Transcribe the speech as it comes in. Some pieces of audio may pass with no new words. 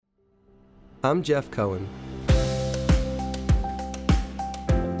I'm Jeff Cohen.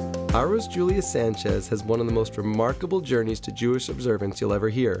 Aros Julius Sanchez has one of the most remarkable journeys to Jewish observance you'll ever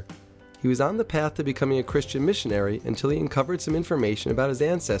hear. He was on the path to becoming a Christian missionary until he uncovered some information about his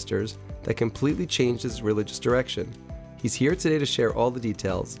ancestors that completely changed his religious direction. He's here today to share all the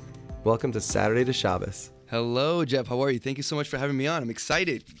details. Welcome to Saturday to Shabbos. Hello, Jeff. How are you? Thank you so much for having me on. I'm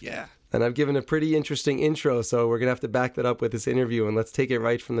excited. Yeah. And I've given a pretty interesting intro, so we're going to have to back that up with this interview, and let's take it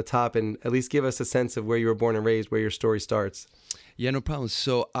right from the top and at least give us a sense of where you were born and raised, where your story starts. Yeah, no problem.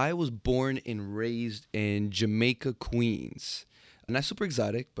 So I was born and raised in Jamaica, Queens. Not super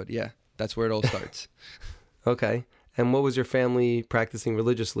exotic, but yeah, that's where it all starts. Okay. And what was your family practicing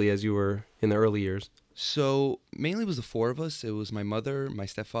religiously as you were in the early years? So mainly it was the four of us. It was my mother, my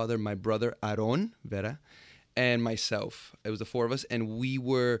stepfather, my brother, Aaron, Vera, and myself. It was the four of us, and we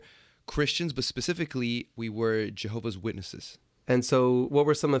were Christians, but specifically, we were Jehovah's Witnesses. And so what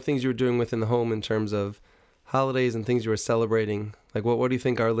were some of the things you were doing within the home in terms of holidays and things you were celebrating? Like, what do you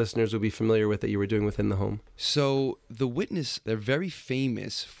think our listeners would be familiar with that you were doing within the home? So the Witness, they're very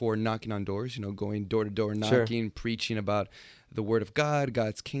famous for knocking on doors, going door to door, knocking, Sure. Preaching about the Word of God,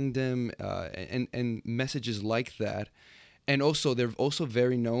 God's kingdom, and messages like that. And also, they're also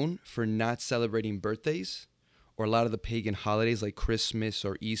very known for not celebrating birthdays or a lot of the pagan holidays like Christmas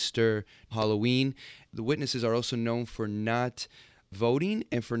or Easter, Halloween. The Witnesses are also known for not voting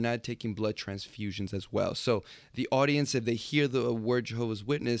and for not taking blood transfusions as well. So the audience, if they hear the word Jehovah's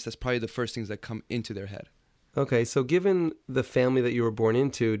Witness, that's probably the first things that come into their head. Okay, so given the family that you were born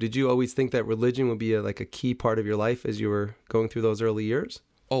into, did you always think that religion would be a key part of your life as you were going through those early years?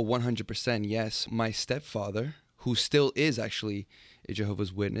 Oh, 100%, yes. My stepfather, who still is actually a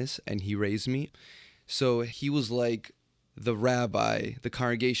Jehovah's Witness, and he raised me. So he was like the rabbi, the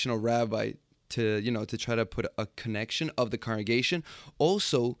congregational rabbi, to try to put a connection of the congregation.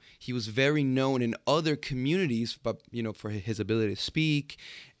 Also, he was very known in other communities, but for his ability to speak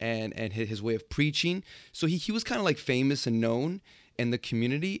and his way of preaching. So he was kind of like famous and known in the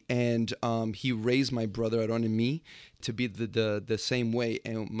community, and he raised my brother Aaron and me to be the same way.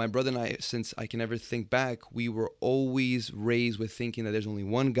 And my brother and I, since I can ever think back, we were always raised with thinking that there's only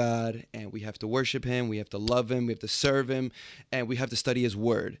one God, and we have to worship him, we have to love him, we have to serve him, and we have to study his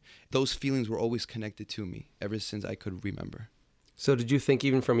word. Those feelings were always connected to me ever since I could remember. So did you think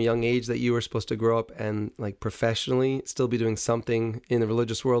even from a young age that you were supposed to grow up and professionally still be doing something in the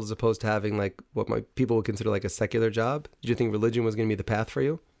religious world as opposed to having what people would consider a secular job? Did you think religion was going to be the path for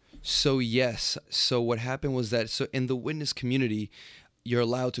you? So yes. So what happened was that in the Witness community, you're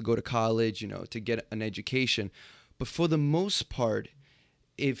allowed to go to college, to get an education. But for the most part,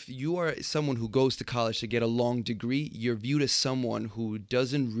 if you are someone who goes to college to get a long degree, you're viewed as someone who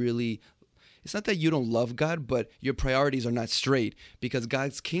doesn't really... It's not that you don't love God, but your priorities are not straight because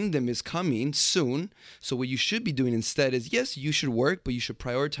God's kingdom is coming soon. So what you should be doing instead is, yes, you should work, but you should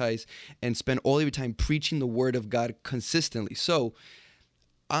prioritize and spend all of your time preaching the word of God consistently. So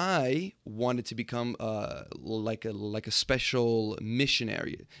I wanted to become like a special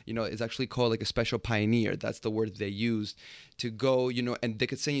missionary. It's actually called a special pioneer. That's the word they used to go, and they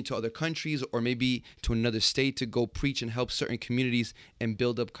could send you to other countries or maybe to another state to go preach and help certain communities and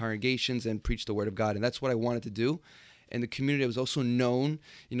build up congregations and preach the word of God. And that's what I wanted to do. And the community, I was also known,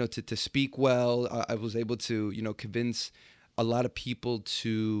 to speak well. I was able to, convince a lot of people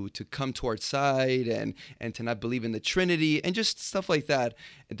to come to our side and to not believe in the Trinity and just stuff like that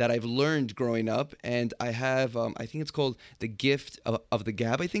I've learned growing up. And I have, I think it's called the gift of the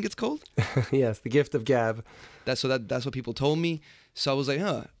gab, I think it's called. Yes, the gift of gab. That's what people told me. So I was like,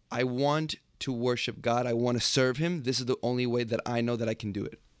 I want to worship God. I want to serve him. This is the only way that I know that I can do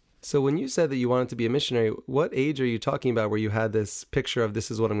it. So when you said that you wanted to be a missionary, what age are you talking about where you had this picture of this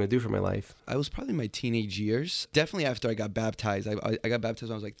is what I'm going to do for my life? I was probably in my teenage years. Definitely after I got baptized. I got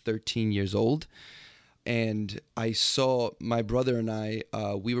baptized when I was 13 years old. And I saw my brother and I,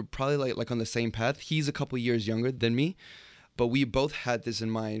 we were probably like on the same path. He's a couple years younger than me. But we both had this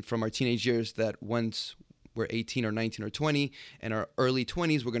in mind from our teenage years that once we're 18 or 19 or 20, in our early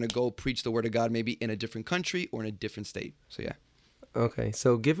 20s, we're going to go preach the word of God maybe in a different country or in a different state. So yeah. Okay,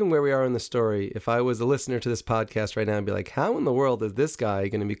 so given where we are in the story, if I was a listener to this podcast right now, I'd be like, how in the world is this guy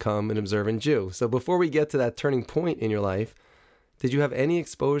going to become an observant Jew? So before we get to that turning point in your life, did you have any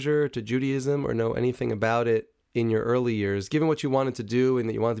exposure to Judaism or know anything about it in your early years? Given what you wanted to do and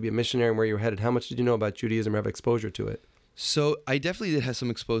that you wanted to be a missionary and where you were headed, how much did you know about Judaism or have exposure to it? So I definitely did have some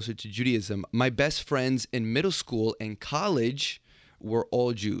exposure to Judaism. My best friends in middle school and college were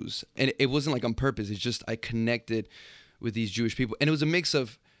all Jews. And it wasn't on purpose. It's just I connected with these Jewish people. And it was a mix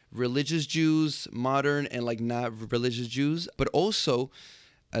of religious Jews, modern, and not religious Jews. But also,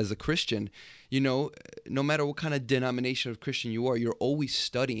 as a Christian, no matter what kind of denomination of Christian you are, you're always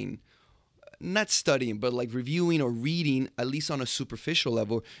studying. Not studying, but like reviewing or reading, at least on a superficial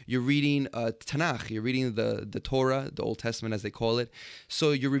level. You're reading Tanakh, you're reading the Torah, the Old Testament as they call it.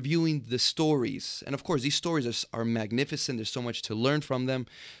 So you're reviewing the stories. And of course, these stories are magnificent. There's so much to learn from them.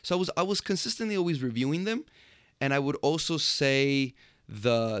 So I was consistently always reviewing them. And I would also say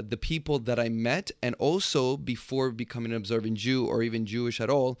the people that I met, and also before becoming an observant Jew or even Jewish at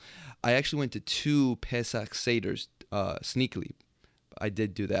all, I actually went to 2 Pesach Seders sneakily. I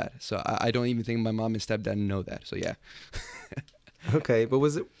did do that. So I don't even think my mom and stepdad know that. So yeah. Okay, but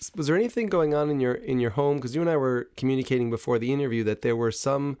was there anything going on in your home? Because you and I were communicating before the interview that there were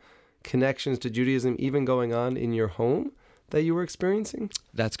some connections to Judaism even going on in your home that you were experiencing?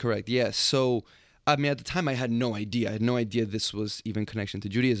 That's correct. Yes. So I mean, at the time I had no idea. I had no idea this was even connection to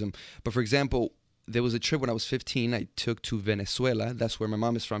Judaism. But for example, there was a trip when I was 15 I took to Venezuela. That's where my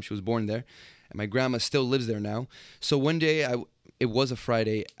mom is from. She was born there. And my grandma still lives there now. So one day it was a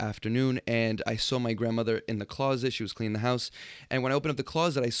Friday afternoon, and I saw my grandmother in the closet. She was cleaning the house. And when I opened up the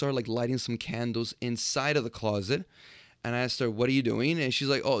closet, I saw her like lighting some candles inside of the closet. And I asked her, "What are you doing?" And she's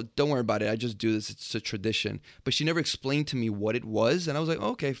like, "Oh, don't worry about it. I just do this. It's a tradition." But she never explained to me what it was. And I was like,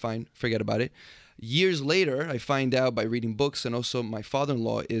 oh, okay, fine. Forget about it. Years later, I find out by reading books, and also my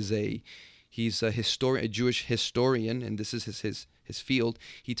father-in-law he's a historian, a Jewish historian, and this is his field.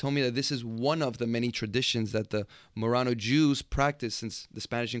 He told me that this is one of the many traditions that the Marrano Jews practice since the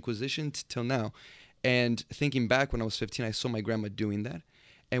Spanish Inquisition till now. And thinking back when I was 15, I saw my grandma doing that.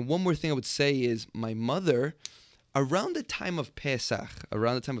 And one more thing I would say is my mother, around the time of Pesach,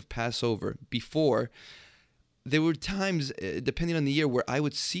 around the time of Passover, before, there were times, depending on the year, where I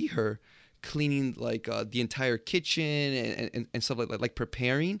would see her cleaning like the entire kitchen and stuff like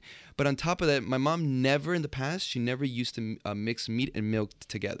preparing. But on top of that, my mom never in the past, she never used to mix meat and milk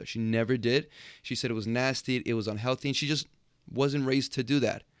together. She never did. She said it was nasty, it was unhealthy, and she just wasn't raised to do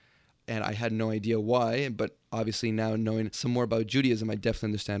that. And I had no idea why, but obviously now knowing some more about Judaism, I definitely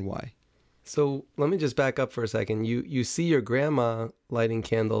understand why. So let me just back up for a second. You see your grandma lighting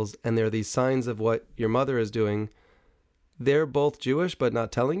candles, and there are these signs of what your mother is doing. They're both Jewish, but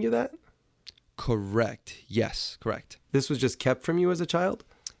not telling you that? Correct. Yes, correct. This was just kept from you as a child?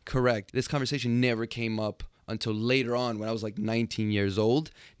 Correct. This conversation never came up until later on when I was like 19 years old.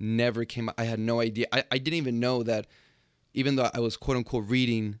 Never came up. I had no idea. I didn't even know that, even though I was quote unquote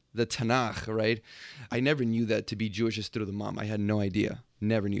reading the Tanakh, right? I never knew that to be Jewish is through the mom. I had no idea.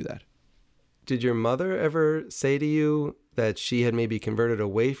 Never knew that. Did your mother ever say to you that she had maybe converted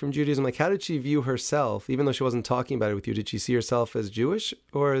away from Judaism? Like, how did she view herself, even though she wasn't talking about it with you? Did she see herself as Jewish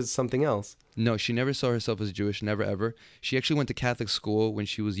or as something else? No, she never saw herself as Jewish, never ever. She actually went to Catholic school when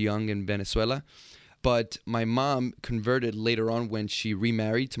she was young in Venezuela. But my mom converted later on when she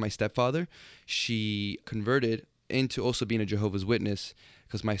remarried to my stepfather. She converted into also being a Jehovah's Witness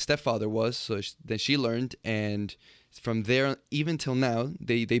because my stepfather was. So then she learned, and from there, even till now,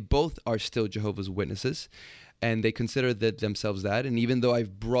 they both are still Jehovah's Witnesses, and they consider themselves that. And even though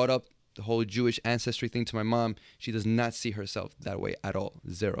I've brought up the whole Jewish ancestry thing to my mom, she does not see herself that way at all.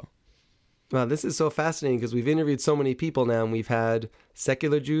 Zero. Wow, this is so fascinating because we've interviewed so many people now, and we've had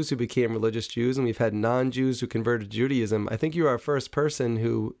secular Jews who became religious Jews, and we've had non-Jews who converted to Judaism. I think you're our first person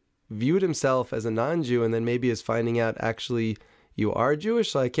who viewed himself as a non-Jew and then maybe is finding out actually you are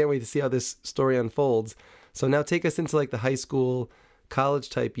Jewish. So I can't wait to see how this story unfolds. So now take us into like the high school, college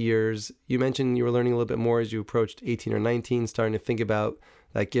type years. You mentioned you were learning a little bit more as you approached 18 or 19, starting to think about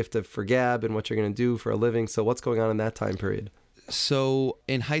that gift of forgab and what you're going to do for a living. So what's going on in that time period? So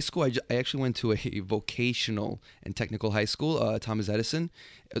in high school, I actually went to a vocational and technical high school, Thomas Edison,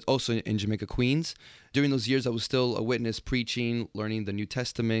 also in Jamaica, Queens. During those years, I was still a witness, preaching, learning the New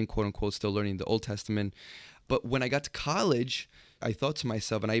Testament, quote unquote, still learning the Old Testament. But when I got to college, I thought to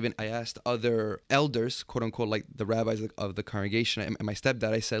myself, and I asked other elders, quote unquote, like the rabbis of the congregation and my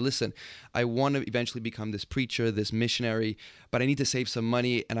stepdad, I said, listen, I want to eventually become this preacher, this missionary, but I need to save some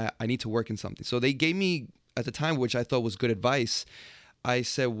money and I need to work in something. So they gave me, at the time, which I thought was good advice, I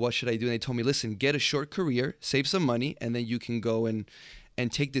said, what should I do? And they told me, listen, get a short career, save some money, and then you can go and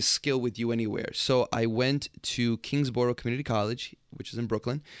take this skill with you anywhere. So I went to Kingsborough Community College, which is in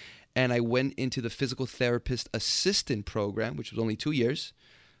Brooklyn, and I went into the physical therapist assistant program, which was only 2 years,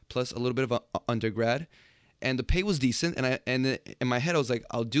 plus a little bit of a undergrad. And the pay was decent. And in my head, I was like,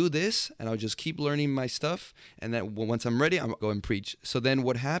 I'll do this, and I'll just keep learning my stuff. And then once I'm ready, I'll go and preach. So then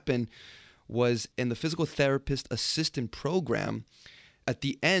what happened was in the physical therapist assistant program, at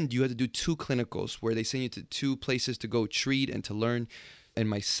the end, you had to do 2 clinicals where they send you to 2 places to go treat and to learn. In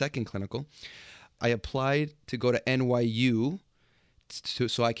my second clinical, I applied to go to NYU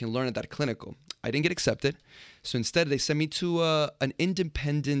so I can learn at that clinical. I didn't get accepted. So instead, they sent me to an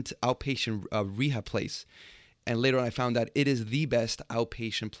independent outpatient rehab place. And later on, I found out it is the best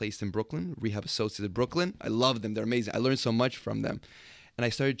outpatient place in Brooklyn, Rehab Associates of Brooklyn. I love them. They're amazing. I learned so much from them. And I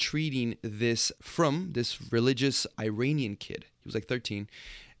started treating this religious Iranian kid. He was like 13.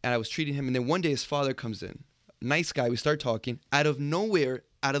 And I was treating him. And then one day his father comes in. Nice guy. We start talking. Out of nowhere,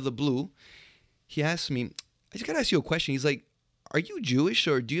 out of the blue, he asked me, I just got to ask you a question. He's like, are you Jewish,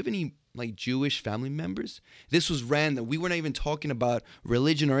 or do you have any like Jewish family members? This was random. We were not even talking about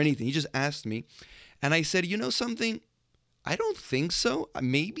religion or anything. He just asked me. And I said, you know something? I don't think so.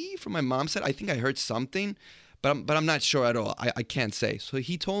 Maybe from my mom's side, I think I heard something, but I'm not sure at all. I can't say. So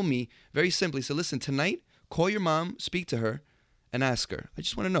he told me very simply, he said, listen, tonight, call your mom, speak to her, and ask her. I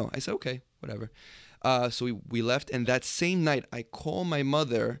just want to know. I said, okay, whatever. So we left, and that same night, I called my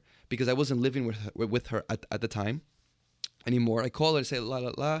mother because I wasn't living with her at the time anymore. I called her and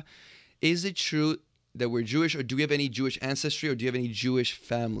said, is it true that we're Jewish, or do we have any Jewish ancestry, or do you have any Jewish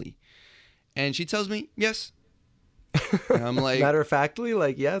family? And she tells me, yes. And I'm like... Matter of factly,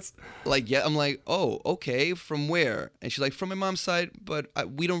 like, yes? Like, yeah. I'm like, oh, okay. From where? And she's like, from my mom's side, but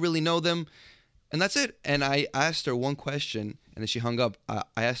we don't really know them. And that's it. And I asked her one question, and then she hung up. I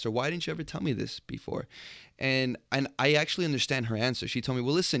asked her, why didn't you ever tell me this before? And I actually understand her answer. She told me,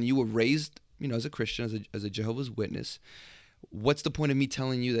 well, listen, you were raised, as a Christian, as a Jehovah's Witness. What's the point of me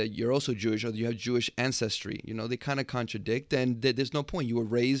telling you that you're also Jewish, or you have Jewish ancestry? They kind of contradict, and there's no point. You were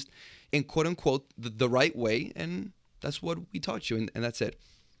raised in quote unquote the right way, and that's what we taught you, and that's it.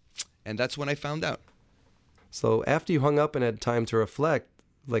 And that's when I found out. So after you hung up and had time to reflect,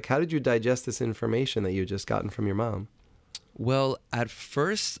 like, how did you digest this information that you just gotten from your mom? Well, at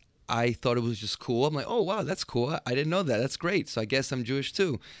first I thought it was just cool. I'm like, oh wow, that's cool. I didn't know that. That's great. So I guess I'm Jewish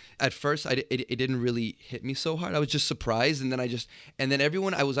too. At first, it didn't really hit me so hard. I was just surprised, and then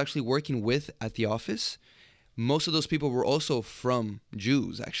everyone I was actually working with at the office, most of those people were also from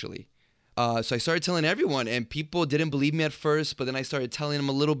Jews, actually. So I started telling everyone, and people didn't believe me at first, but then I started telling them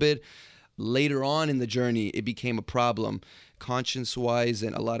a little bit. Later on in the journey, it became a problem, conscience-wise,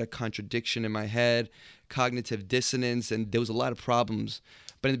 and a lot of contradiction in my head, cognitive dissonance, and there was a lot of problems.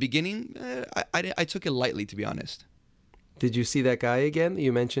 But in the beginning, I took it lightly, to be honest. Did you see that guy again that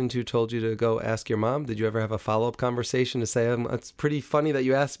you mentioned who told you to go ask your mom? Did you ever have a follow-up conversation to say, it's pretty funny that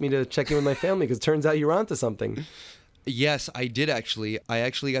you asked me to check in with my family because it turns out you're onto something? Yes, I did actually. I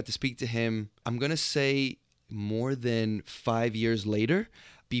actually got to speak to him, I'm going to say more than 5 years later,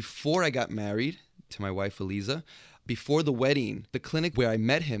 before I got married to my wife, Eliza. Before the wedding, the clinic where I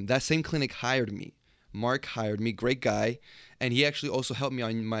met him, that same clinic hired me. Mark hired me, great guy. And he actually also helped me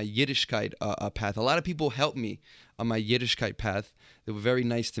on my Yiddishkeit path. A lot of people helped me on my Yiddishkeit path. They were very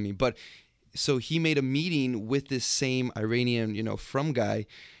nice to me. But so he made a meeting with this same Iranian, from guy.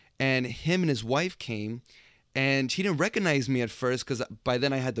 And him and his wife came. And he didn't recognize me at first because by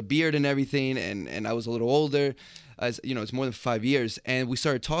then I had the beard and everything, and I was a little older. As it's more than 5 years. And we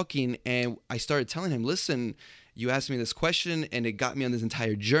started talking, and I started telling him, listen, you asked me this question, and it got me on this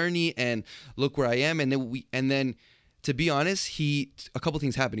entire journey, and look where I am. And then to be honest, a couple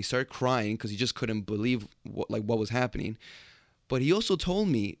things happened. He started crying because he just couldn't believe what was happening. But he also told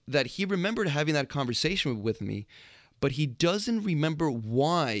me that he remembered having that conversation with me, but he doesn't remember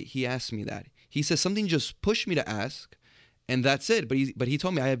why he asked me that. He says something just pushed me to ask, and that's it. But he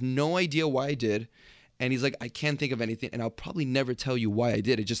told me I have no idea why I did, and he's like, I can't think of anything, and I'll probably never tell you why I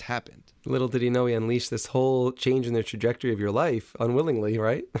did. It just happened. Little did he know he unleashed this whole change in the trajectory of your life unwillingly,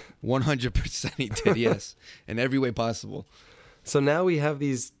 right? 100% he did, yes, in every way possible. So now we have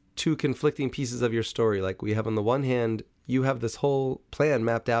these two conflicting pieces of your story. Like, we have on the one hand, you have this whole plan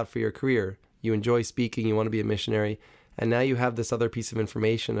mapped out for your career. You enjoy speaking, you want to be a missionary. And now you have this other piece of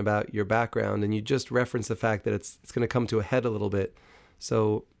information about your background, and you just reference the fact that it's going to come to a head a little bit.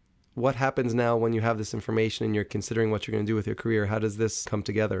 So what happens now when you have this information and you're considering what you're going to do with your career? How does this come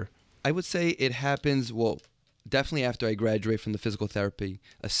together? I would say it happens, definitely after I graduate from the physical therapy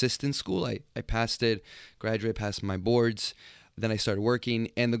assistant school. I passed it, passed my boards. Then I started working,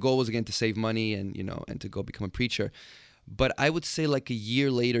 and the goal was, again, to save money and to go become a preacher. But I would say like a year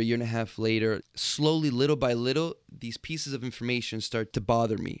and a half later, slowly, little by little, these pieces of information start to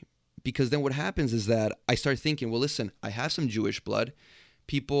bother me. Because then what happens is that I start thinking, well, listen, I have some Jewish blood.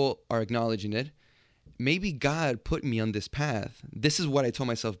 People are acknowledging it. Maybe God put me on this path. This is what I told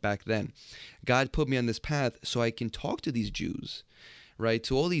myself back then. God put me on this path so I can talk to these Jews, right?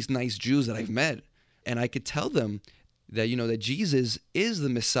 To all these nice Jews that I've met. And I could tell them that, that Jesus is the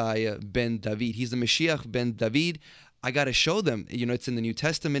Messiah ben David. He's the Mashiach ben David. I got to show them. It's in the New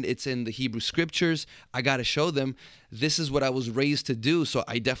Testament. It's in the Hebrew scriptures. I got to show them this is what I was raised to do. So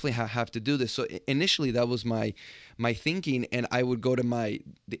I definitely have to do this. So initially that was my thinking. And I would go to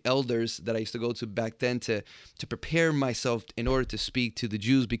the elders that I used to go to back then to prepare myself in order to speak to the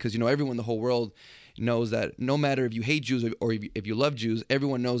Jews, because, everyone in the whole world knows that no matter if you hate Jews or if you love Jews,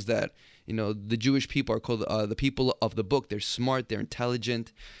 everyone knows that, the Jewish people are called the people of the book. They're smart, they're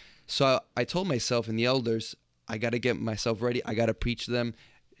intelligent. So I told myself and the elders, I got to get myself ready. I got to preach to them,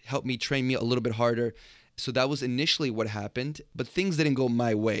 help me, train me a little bit harder. So that was initially what happened, but things didn't go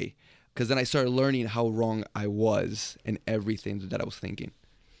my way, because then I started learning how wrong I was in everything that I was thinking.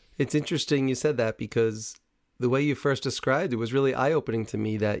 It's interesting you said that, because the way you first described it was really eye-opening to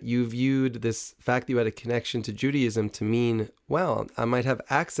me, that you viewed this fact that you had a connection to Judaism to mean, well, I might have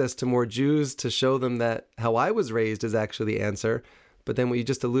access to more Jews to show them that how I was raised is actually the answer. But then what you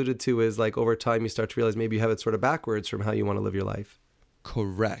just alluded to is like over time you start to realize maybe you have it sort of backwards from how you want to live your life.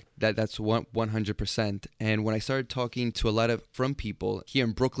 Correct. That's 100%. And when I started talking to a lot of from people here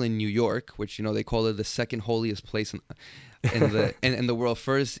in Brooklyn, New York, which they call it the second holiest place in the world,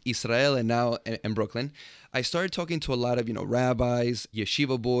 first Israel and now in Brooklyn, I started talking to a lot of rabbis,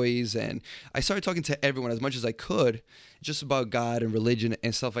 yeshiva boys, and I started talking to everyone as much as I could, just about God and religion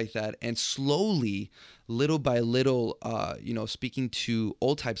and stuff like that. And slowly, little by little, speaking to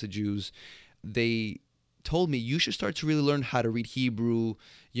all types of Jews, they told me, you should start to really learn how to read Hebrew,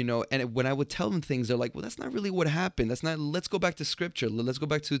 and when I would tell them things, they're like, well, that's not really what happened. Let's go back to scripture. Let's go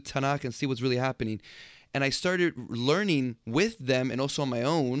back to Tanakh and see what's really happening. And I started learning with them and also on my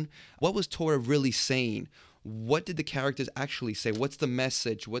own, what was Torah really saying? What did the characters actually say? What's the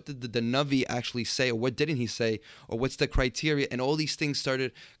message? What did the Navi actually say? Or what didn't he say? Or what's the criteria? And all these things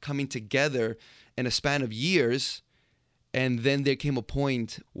started coming together in a span of years. And then there came a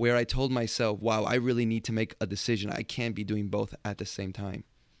point where I told myself, wow, I really need to make a decision. I can't be doing both at the same time.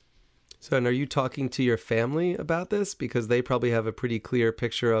 So, and are you talking to your family about this? Because they probably have a pretty clear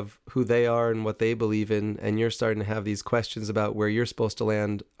picture of who they are and what they believe in, and you're starting to have these questions about where you're supposed to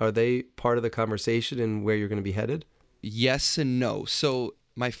land. Are they part of the conversation and where you're going to be headed? Yes and no. So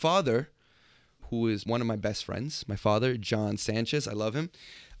my father, who is one of my best friends, my father, John Sanchez, I love him.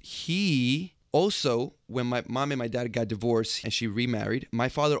 He also, when my mom and my dad got divorced and she remarried, my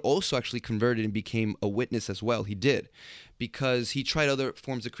father also actually converted and became a witness as well. He did, because he tried other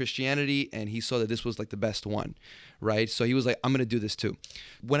forms of Christianity and he saw that this was like the best one, right? So he was like, I'm going to do this too.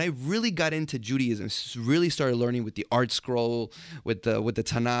 When I really got into Judaism, really started learning with the art scroll, with the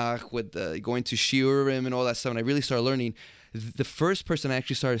Tanakh, with the going to Shiurim and all that stuff, and I really started learning, the first person I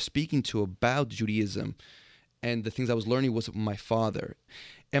actually started speaking to about Judaism and the things I was learning was my father.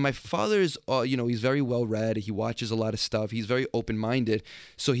 And my father is, he's very well read. He watches a lot of stuff. He's very open-minded.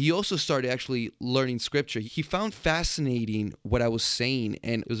 So he also started actually learning scripture. He found fascinating what I was saying,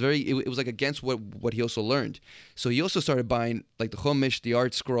 and it was like against what he also learned. So he also started buying like the Chumash, the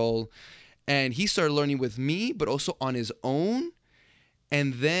art scroll, and he started learning with me, but also on his own.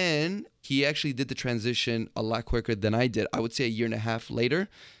 And then he actually did the transition a lot quicker than I did. I would say a year and a half later,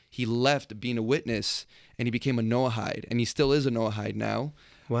 he left being a witness and he became a Noahide, and he still is a Noahide now.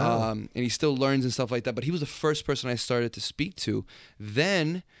 Wow. And he still learns and stuff like that. But he was the first person I started to speak to.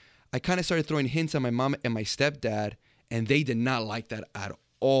 Then I kind of started throwing hints at my mom and my stepdad, and they did not like that at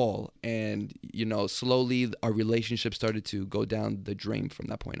all. And, slowly our relationship started to go down the drain from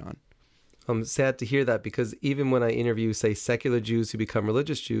that point on. I'm sad to hear that, because even when I interview, say, secular Jews who become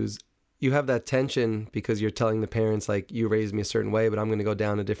religious Jews, you have that tension because you're telling the parents, like, you raised me a certain way, but I'm going to go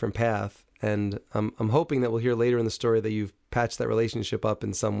down a different path. And I'm hoping that we'll hear later in the story that you've patched that relationship up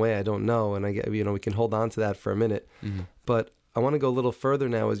in some way. I don't know. And we can hold on to that for a minute. Mm-hmm. But I want to go a little further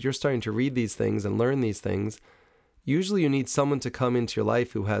now. As you're starting to read these things and learn these things, usually you need someone to come into your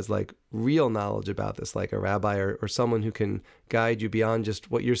life who has like real knowledge about this, like a rabbi or someone who can guide you beyond just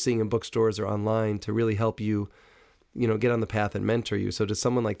what you're seeing in bookstores or online to really help you, get on the path and mentor you. So does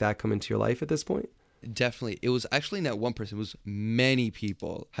someone like that come into your life at this point? Definitely. It was actually not one person. It was many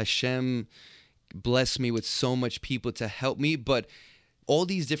people. Hashem blessed me with so much people to help me, but all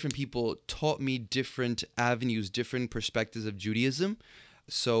these different people taught me different avenues, different perspectives of Judaism.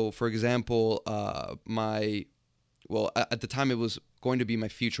 So, for example, at the time it was going to be my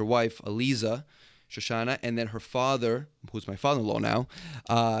future wife, Aliza Shoshana, and then her father, who's my father-in-law now,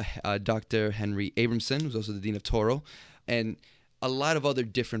 Dr. Henry Abramson, who's also the Dean of Torah, and a lot of other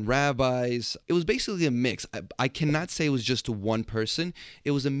different rabbis. It was basically a mix. I cannot say it was just one person.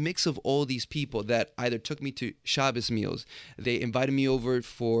 It was a mix of all these people that either took me to Shabbos meals. They invited me over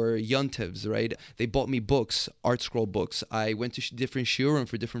for Yontivs, right? They bought me books, art scroll books. I went to different shiurim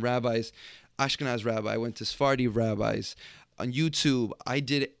for different rabbis Ashkenaz rabbi, I went to Sephardi rabbis. On YouTube, I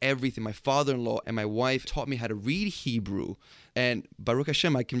did everything. My father-in-law and my wife taught me how to read Hebrew. And Baruch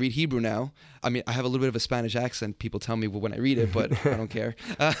Hashem, I can read Hebrew now. I mean, I have a little bit of a Spanish accent. People tell me when I read it, but I don't care.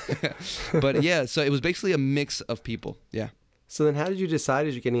 But yeah, so it was basically a mix of people. Yeah. So then how did you decide,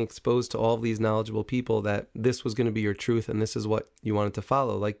 as you're getting exposed to all of these knowledgeable people, that this was going to be your truth and this is what you wanted to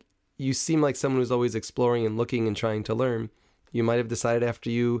follow? Like, you seem like someone who's always exploring and looking and trying to learn. You might have decided after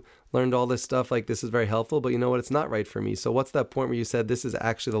you learned all this stuff, like, this is very helpful, but you know what? It's not right for me. So what's that point where you said, this is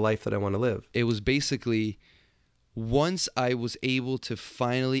actually the life that I want to live? It was basically once I was able to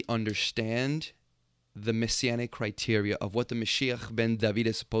finally understand the messianic criteria of what the Mashiach ben David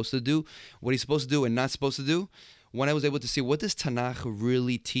is supposed to do, what he's supposed to do and not supposed to do, when I was able to see what does Tanakh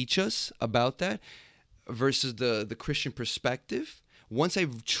really teach us about that versus the Christian perspective, once I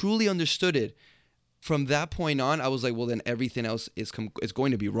truly understood it, from that point on, I was like, well, then everything else is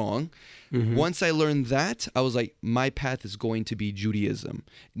going to be wrong. Mm-hmm. Once I learned that, I was like, my path is going to be Judaism.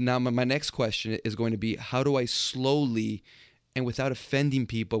 Now, my next question is going to be, how do I slowly and without offending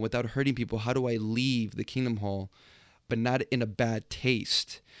people, without hurting people, how do I leave the Kingdom Hall, but not in a bad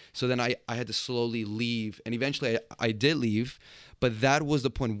taste? So then I had to slowly leave. And eventually I did leave. But that was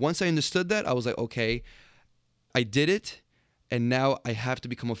the point. Once I understood that, I was like, okay, I did it. And now I have to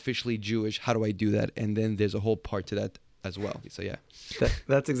become officially Jewish. How do I do that? And then there's a whole part to that as well. So yeah.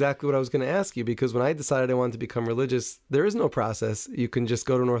 That's exactly what I was going to ask you, because when I decided I wanted to become religious, there is no process. You can just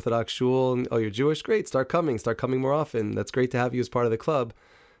go to an Orthodox shul and, oh, you're Jewish? Great. Start coming more often. That's great to have you as part of the club.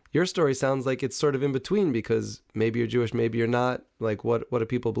 Your story sounds like it's sort of in between, because maybe you're Jewish, maybe you're not. Like, what do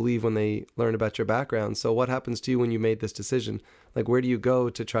people believe when they learn about your background? So what happens to you when you made this decision? Like, where do you go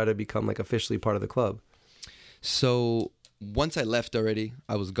to try to become, like, officially part of the club? So once I left already,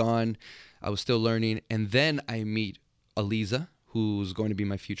 I was gone. I was still learning. And then I meet Aliza, who's going to be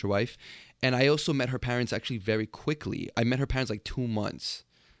my future wife. And I also met her parents actually very quickly. I met her parents like 2 months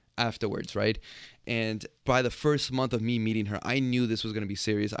afterwards, right? And by the first month of me meeting her, I knew this was going to be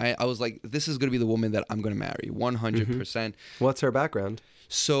serious. I was like, this is going to be the woman that I'm going to marry, 100%. Mm-hmm. What's her background?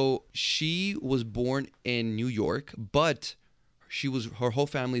 So she was born in New York, but her whole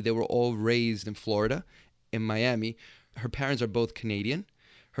family, they were all raised in Florida, in Miami. Her parents are both Canadian.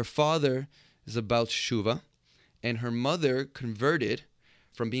 Her father is about Shuva, and her mother converted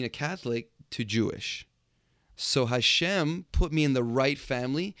from being a Catholic to Jewish. So Hashem put me in the right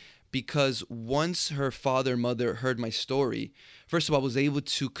family, because once her father and mother heard my story, first of all, I was able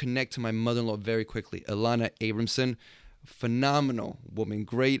to connect to my mother-in-law very quickly. Ilana Abramson, phenomenal woman,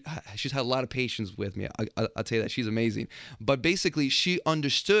 great. She's had a lot of patience with me. I'll tell you that. She's amazing. But basically, she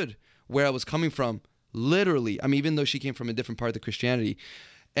understood where I was coming from. Literally, I mean, even though she came from a different part of the Christianity.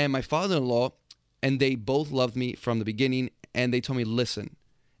 And my father-in-law, and they both loved me from the beginning, and they told me, listen,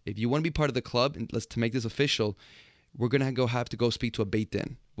 if you want to be part of the club, and to make this official, we're going to have to go speak to a Beit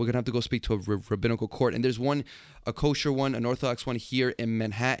Din. We're going to have to go speak to a rabbinical court. And there's one, a kosher one, an Orthodox one here in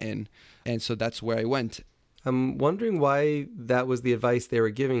Manhattan. And so that's where I went. I'm wondering why that was the advice they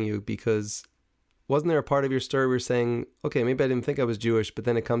were giving you, because wasn't there a part of your story where you're saying, okay, maybe I didn't think I was Jewish, but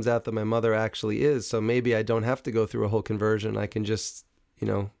then it comes out that my mother actually is, so maybe I don't have to go through a whole conversion. I can just,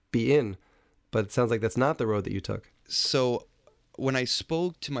 be in. But it sounds like that's not the road that you took. So when I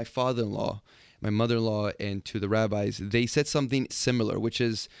spoke to my father-in-law, my mother-in-law, and to the rabbis, they said something similar, which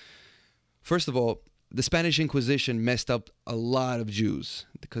is, first of all, the Spanish Inquisition messed up a lot of Jews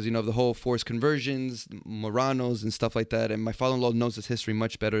because, of the whole forced conversions, Moranos and stuff like that. And my father-in-law knows this history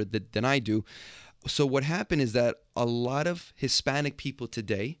much better than I do. So what happened is that a lot of Hispanic people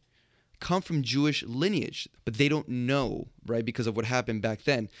today come from Jewish lineage, but they don't know, right, because of what happened back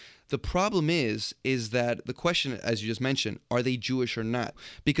then. The problem is that the question, as you just mentioned, are they Jewish or not?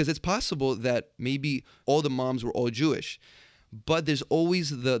 Because it's possible that maybe all the moms were all Jewish, but there's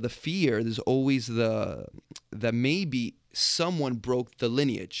always the fear, there's always that maybe someone broke the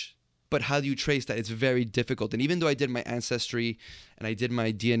lineage. But how do you trace that? It's very difficult. And even though I did my ancestry and I did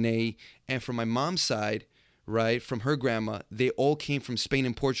my DNA, and from my mom's side, right, from her grandma, they all came from Spain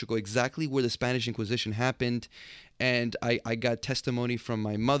and Portugal, exactly where the Spanish Inquisition happened. And I got testimony from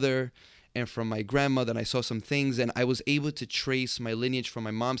my mother and from my grandmother, and I saw some things, and I was able to trace my lineage from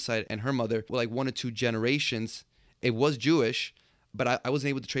my mom's side and her mother, like 1 or 2 generations. It was Jewish, but I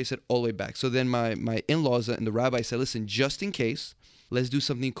wasn't able to trace it all the way back. So then my in-laws and the rabbi said, listen, just in case, let's do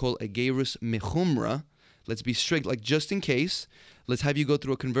something called a gerus mechumra. Let's be strict, like just in case, let's have you go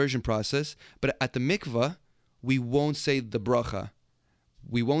through a conversion process. But at the mikvah, we won't say the bracha.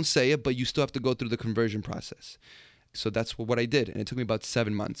 We won't say it, but you still have to go through the conversion process. So that's what I did, and it took me about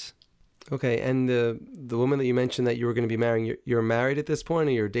 7 months. Okay, and the woman that you mentioned that you were going to be marrying, you're married at this point,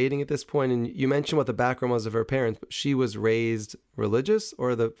 or you're dating at this point, and you mentioned what the background was of her parents, but she was raised religious,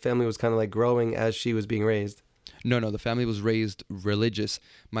 or the family was kind of like growing as she was being raised? No, no, the family was raised religious.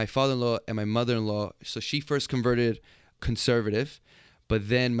 My father-in-law and my mother-in-law, so she first converted conservative, but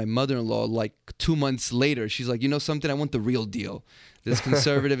then my mother-in-law, like 2 months later, she's like, you know something, I want the real deal. This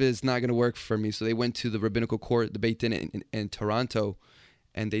conservative is not going to work for me. So they went to the rabbinical court, the Beit Din in Toronto,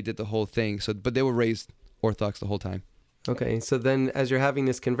 and they did the whole thing. So, but they were raised Orthodox the whole time. Okay, so then as you're having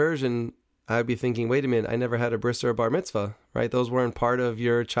this conversion, I'd be thinking, wait a minute, I never had a bris or a bar mitzvah, right? Those weren't part of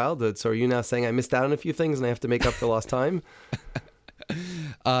your childhood. So are you now saying I missed out on a few things and I have to make up for lost time?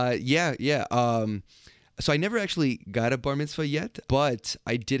 Yeah. So I never actually got a bar mitzvah yet, but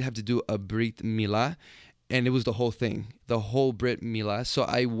I did have to do a brit milah, and it was the whole thing, the whole brit milah. So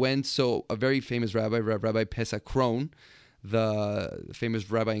a very famous rabbi, Rabbi Pesach Krohn, the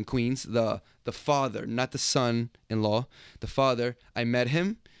famous rabbi in Queens, the father, not the son-in-law, the father, I met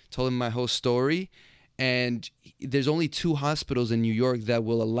him, told him my whole story, and there's only 2 hospitals in New York that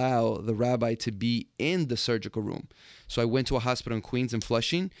will allow the rabbi to be in the surgical room. So I went to a hospital in Queens and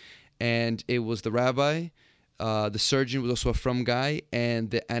Flushing, and it was the rabbi, the surgeon was also a Frum guy, and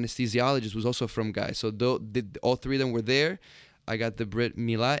the anesthesiologist was also a Frum guy. So all 3 of them were there. I got the Brit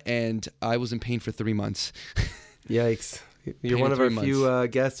Milah, and I was in pain for 3 months. Yikes. You're one of our few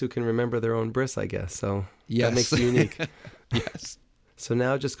guests who can remember their own bris, I guess. So yes. That makes you unique. Yes. So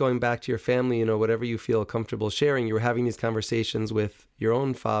now just going back to your family, whatever you feel comfortable sharing, you were having these conversations with your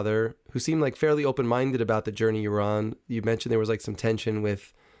own father, who seemed like fairly open-minded about the journey you were on. You mentioned there was like some tension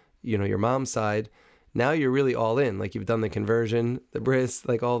with, your mom's side. Now you're really all in, like you've done the conversion, the bris,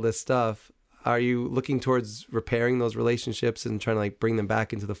 like all this stuff. Are you looking towards repairing those relationships and trying to like bring them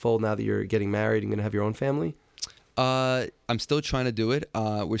back into the fold now that you're getting married and going to have your own family? I'm still trying to do it.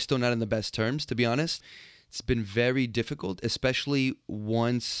 We're still not in the best terms, to be honest. It's been very difficult, especially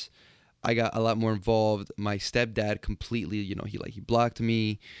once I got a lot more involved. My stepdad completely, he blocked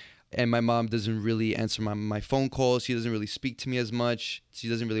me, and my mom doesn't really answer my phone calls. She doesn't really speak to me as much. She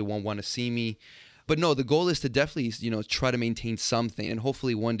doesn't really want to see me. But no, the goal is to definitely, try to maintain something, and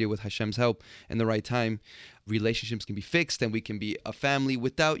hopefully one day with Hashem's help and the right time, relationships can be fixed and we can be a family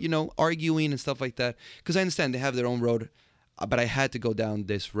without, arguing and stuff like that. Because I understand they have their own road, but I had to go down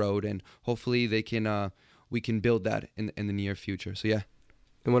this road, and hopefully we can build that in the near future. So yeah.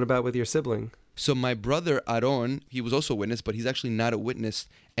 And what about with your sibling? So my brother Aaron, he was also a witness, but he's actually not a witness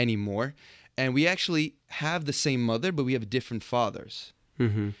anymore. And we actually have the same mother, but we have different fathers.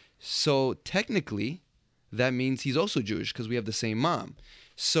 Mm-hmm. So technically, that means he's also Jewish because we have the same mom.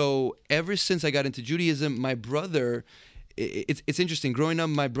 So ever since I got into Judaism, my brother, it's interesting. Growing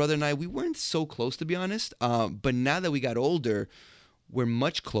up, my brother and I, we weren't so close, to be honest. But now that we got older, we're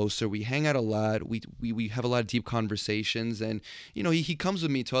much closer. We hang out a lot. We have a lot of deep conversations. And, he comes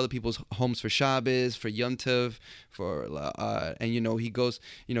with me to other people's homes for Shabbos, for Yom Tov, and, he goes,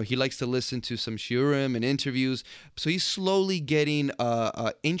 he likes to listen to some shiurim and interviews. So he's slowly getting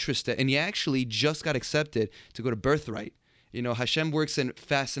interested. And he actually just got accepted to go to Birthright. Hashem works in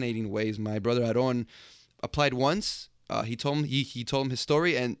fascinating ways. My brother Aaron applied once. He told him his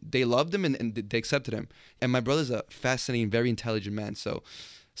story, and they loved him, and they accepted him. And my brother's a fascinating, very intelligent man. So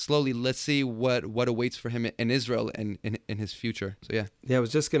slowly, let's see what awaits for him in Israel and in his future. So yeah. Yeah, I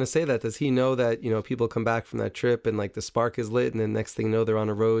was just going to say that. Does he know that, people come back from that trip and like the spark is lit, and then next thing you know, they're on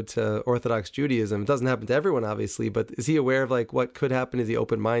a road to Orthodox Judaism? It doesn't happen to everyone, obviously, but is he aware of like what could happen? Is he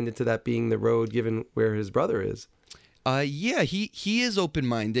open-minded to that being the road given where his brother is? Yeah, he is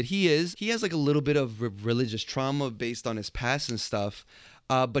open-minded. He has like a little bit of religious trauma based on his past and stuff.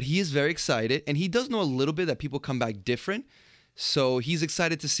 But he is very excited, and he does know a little bit that people come back different. So he's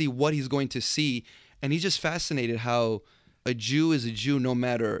excited to see what he's going to see. And he's just fascinated how a Jew is a Jew no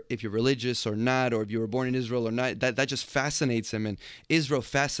matter if you're religious or not, or if you were born in Israel or not. That just fascinates him, and Israel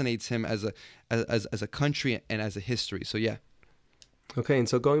fascinates him as a country and as a history. So yeah. Okay, and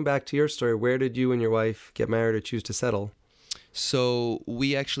so going back to your story, where did you and your wife get married or choose to settle? So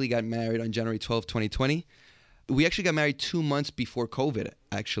we actually got married on January 12th, 2020. We actually got married 2 months before COVID,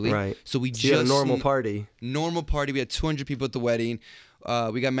 actually. Right. So we you had a normal party. Normal party. We had 200 people at the wedding.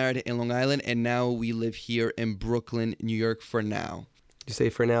 We got married in Long Island, and now we live here in Brooklyn, New York for now. You say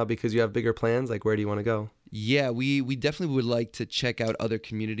for now because you have bigger plans? Like, where do you want to go? Yeah, we definitely would like to check out other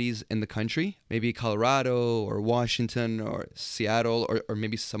communities in the country, maybe Colorado or Washington or Seattle or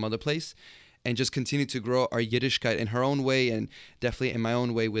maybe some other place, and just continue to grow our Yiddishkeit in her own way, and definitely in my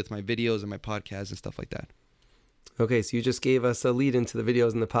own way with my videos and my podcasts and stuff like that. Okay, so you just gave us a lead into the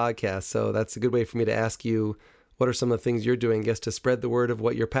videos and the podcast, so that's a good way for me to ask you, what are some of the things you're doing, I guess, to spread the word of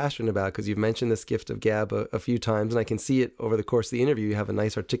what you're passionate about? Because you've mentioned this gift of gab a few times, and I can see it over the course of the interview. You have a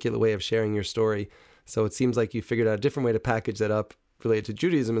nice articulate way of sharing your story. So it seems like you figured out a different way to package that up related to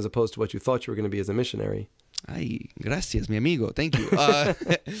Judaism as opposed to what you thought you were going to be as a missionary. Ay, gracias, mi amigo. Thank you.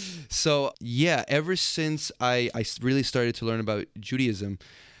 So, yeah, ever since I really started to learn about Judaism,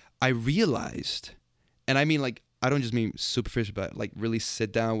 I realized, and I mean, like, I don't just mean superficial, but like really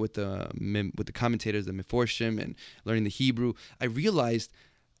sit down with the commentators, the Meforshim, and learning the Hebrew. I realized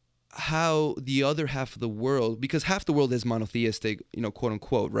how the other half of the world, because half the world is monotheistic, quote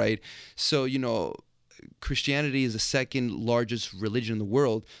unquote, right? So, Christianity is the second largest religion in the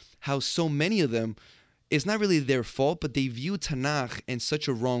world. How so many of them, it's not really their fault, but they view Tanakh in such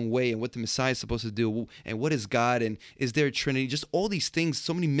a wrong way, and what the Messiah is supposed to do, and what is God, and is there a Trinity, just all these things,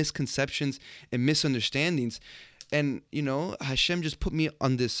 so many misconceptions and misunderstandings. And, Hashem just put me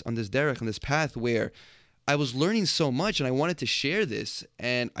on this derech, on this path where I was learning so much and I wanted to share this.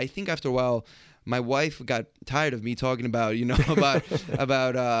 And I think after a while, my wife got tired of me talking about,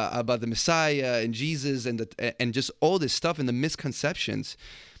 about the Messiah and Jesus and just all this stuff and the misconceptions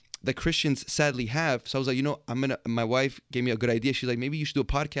that Christians sadly have. So I was like, my wife gave me a good idea. She's like, maybe you should do a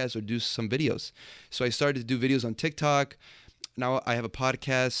podcast or do some videos. So I started to do videos on TikTok. Now I have a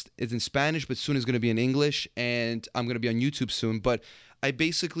podcast. It's in Spanish, but soon it's going to be in English, and I'm going to be on YouTube soon. But I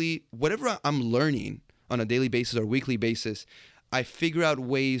basically, whatever I'm learning on a daily basis or weekly basis, I figure out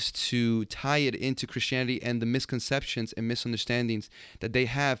ways to tie it into Christianity and the misconceptions and misunderstandings that they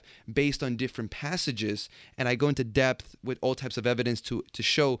have based on different passages. And I go into depth with all types of evidence to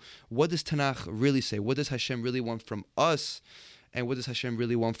show, what does Tanakh really say? What does Hashem really want from us? And what does Hashem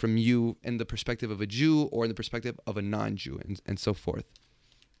really want from you in the perspective of a Jew or in the perspective of a non-Jew, and so forth.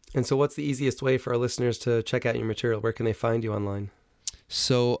 And so what's the easiest way for our listeners to check out your material? Where can they find you online?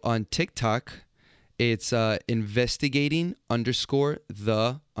 So on TikTok, it's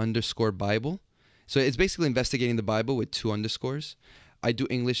investigating_the_Bible. So it's basically investigating the Bible with 2 underscores. I do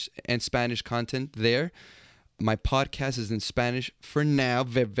English and Spanish content there. My podcast is in Spanish for now.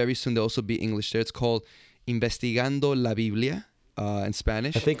 Very soon there'll also be English there. It's called Investigando la Biblia. In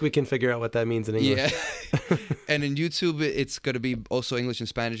Spanish. I think we can figure out what that means in English. Yeah. And in YouTube, it's going to be also English and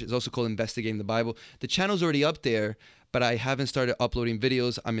Spanish. It's also called Investigating the Bible. The channel's already up there, but I haven't started uploading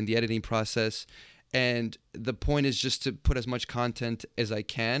videos. I'm in the editing process. And the point is just to put as much content as I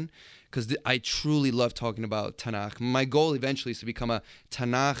can, because I truly love talking about Tanakh. My goal eventually is to become a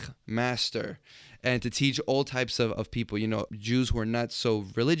Tanakh master and to teach all types of people, Jews who are not so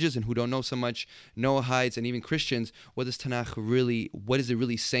religious and who don't know so much, Noahites, and even Christians. What is it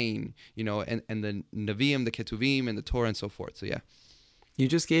really saying, and the Nevi'im, the Ketuvim, and the Torah, and so forth. So, yeah. You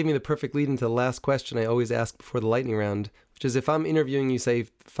just gave me the perfect lead into the last question I always ask before the lightning round, which is, if I'm interviewing you, say,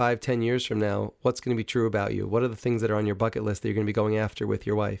 5-10 years from now, what's going to be true about you? What are the things that are on your bucket list that you're going to be going after with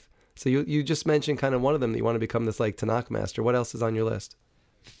your wife? So you just mentioned kind of one of them, that you want to become this like Tanakh master. What else is on your list?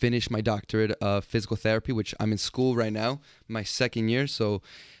 Finish my doctorate of physical therapy, which I'm in school right now, my second year. So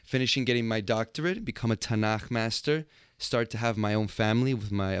getting my doctorate, become a Tanakh master, start to have my own family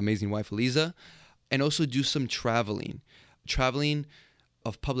with my amazing wife, Eliza, and also do some traveling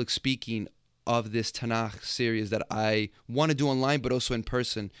of public speaking of this Tanakh series that I want to do online, but also in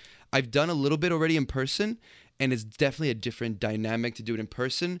person. I've done a little bit already in person, and it's definitely a different dynamic to do it in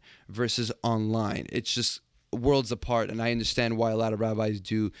person versus online. It's just worlds apart, and I understand why a lot of rabbis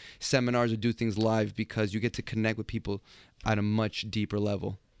do seminars or do things live, because you get to connect with people at a much deeper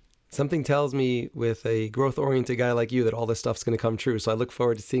level. Something tells me with a growth-oriented guy like you that all this stuff's going to come true, so I look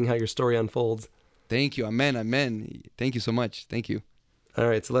forward to seeing how your story unfolds. Thank you. Amen. Thank you so much. Thank you. All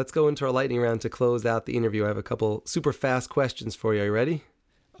right, so let's go into our lightning round to close out the interview. I have a couple super fast questions for you. Are you ready?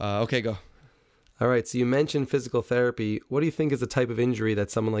 Okay, go. All right, so you mentioned physical therapy. What do you think is the type of injury that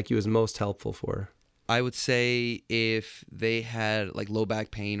someone like you is most helpful for? I would say if they had like low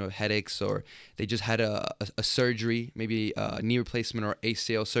back pain or headaches, or they just had a surgery, maybe a knee replacement or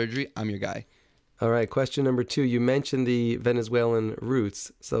ACL surgery, I'm your guy. All right, question number 2. You mentioned the Venezuelan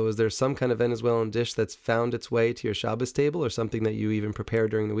roots. So is there some kind of Venezuelan dish that's found its way to your Shabbos table, or something that you even prepare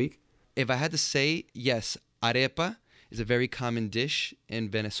during the week? If I had to say, yes, arepa is a very common dish in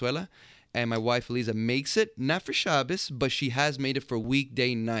Venezuela. And my wife, Eliza, makes it, not for Shabbos, but she has made it for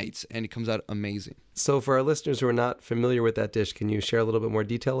weekday nights, and it comes out amazing. So for our listeners who are not familiar with that dish, can you share a little bit more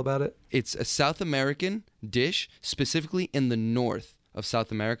detail about it? It's a South American dish, specifically in the north of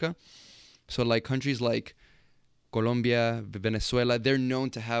South America. So like countries like Colombia, Venezuela, they're known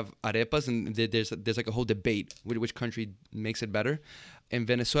to have arepas, and there's like a whole debate which country makes it better. In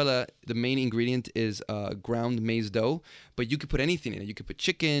Venezuela, the main ingredient is ground maize dough, but you could put anything in it. You could put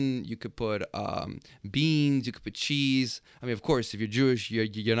chicken, you could put beans, you could put cheese. I mean, of course, if you're Jewish,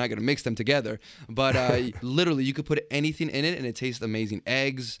 you're not gonna mix them together, but literally, you could put anything in it, and it tastes amazing.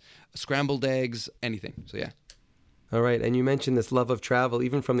 Eggs, scrambled eggs, anything. So yeah. All right, and you mentioned this love of travel,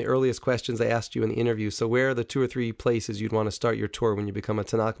 even from the earliest questions I asked you in the interview. So where are the 2 or 3 places you'd want to start your tour when you become a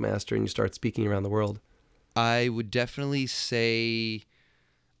Tanakh master and you start speaking around the world? I would definitely say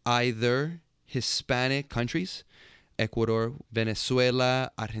either Hispanic countries, Ecuador,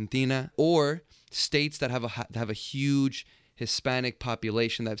 Venezuela, Argentina, or states that have a huge Hispanic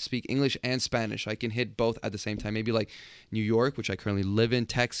population that speak English and Spanish. I can hit both at the same time. Maybe like New York, which I currently live in,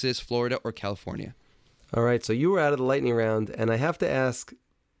 Texas, Florida, or California. All right, so you were out of the lightning round, and I have to ask,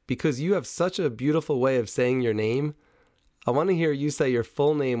 because you have such a beautiful way of saying your name, I want to hear you say your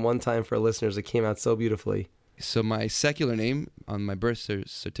full name one time for our listeners. It came out so beautifully. So my secular name on my birth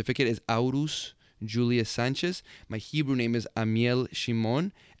certificate is Aurus Julius Sanchez. My Hebrew name is Amiel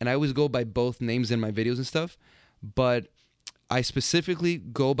Shimon, and I always go by both names in my videos and stuff, but I specifically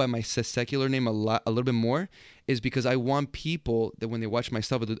go by my secular name a little bit more, is because I want people that when they watch my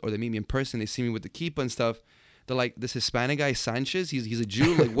stuff or they meet me in person, they see me with the kippah and stuff, they're like, this Hispanic guy Sanchez, he's a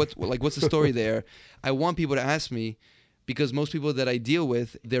Jew. What's the story there? I want people to ask me, because most people that I deal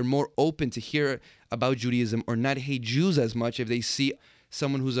with, they're more open to hear about Judaism or not hate Jews as much if they see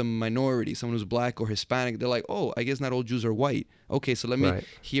someone who's a minority, someone who's black or Hispanic. They're like, oh, I guess not all Jews are white. Okay, so let me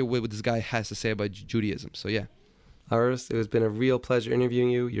hear what this guy has to say about Judaism. So yeah. Aurus, it has been a real pleasure interviewing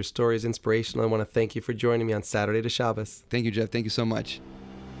you. Your story is inspirational. I want to thank you for joining me on Saturday to Shabbos. Thank you, Jeff. Thank you so much.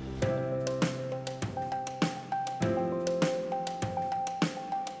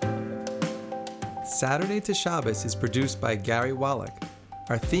 Saturday to Shabbos is produced by Gary Wallach.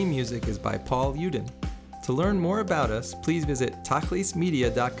 Our theme music is by Paul Uden. To learn more about us, please visit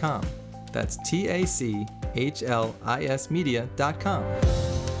tachlismedia.com. That's TACHLIS media.com.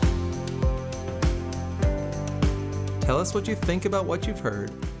 Tell us what you think about what you've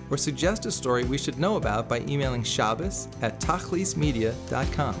heard, or suggest a story we should know about by emailing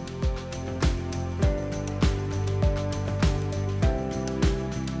shabbos@tachlismedia.com.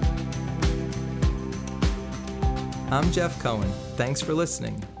 I'm Jeff Cohen. Thanks for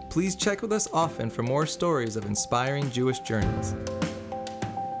listening. Please check with us often for more stories of inspiring Jewish journeys.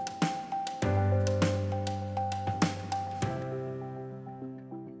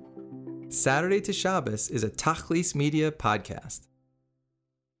 Saturday to Shabbos is a Tachlis Media podcast.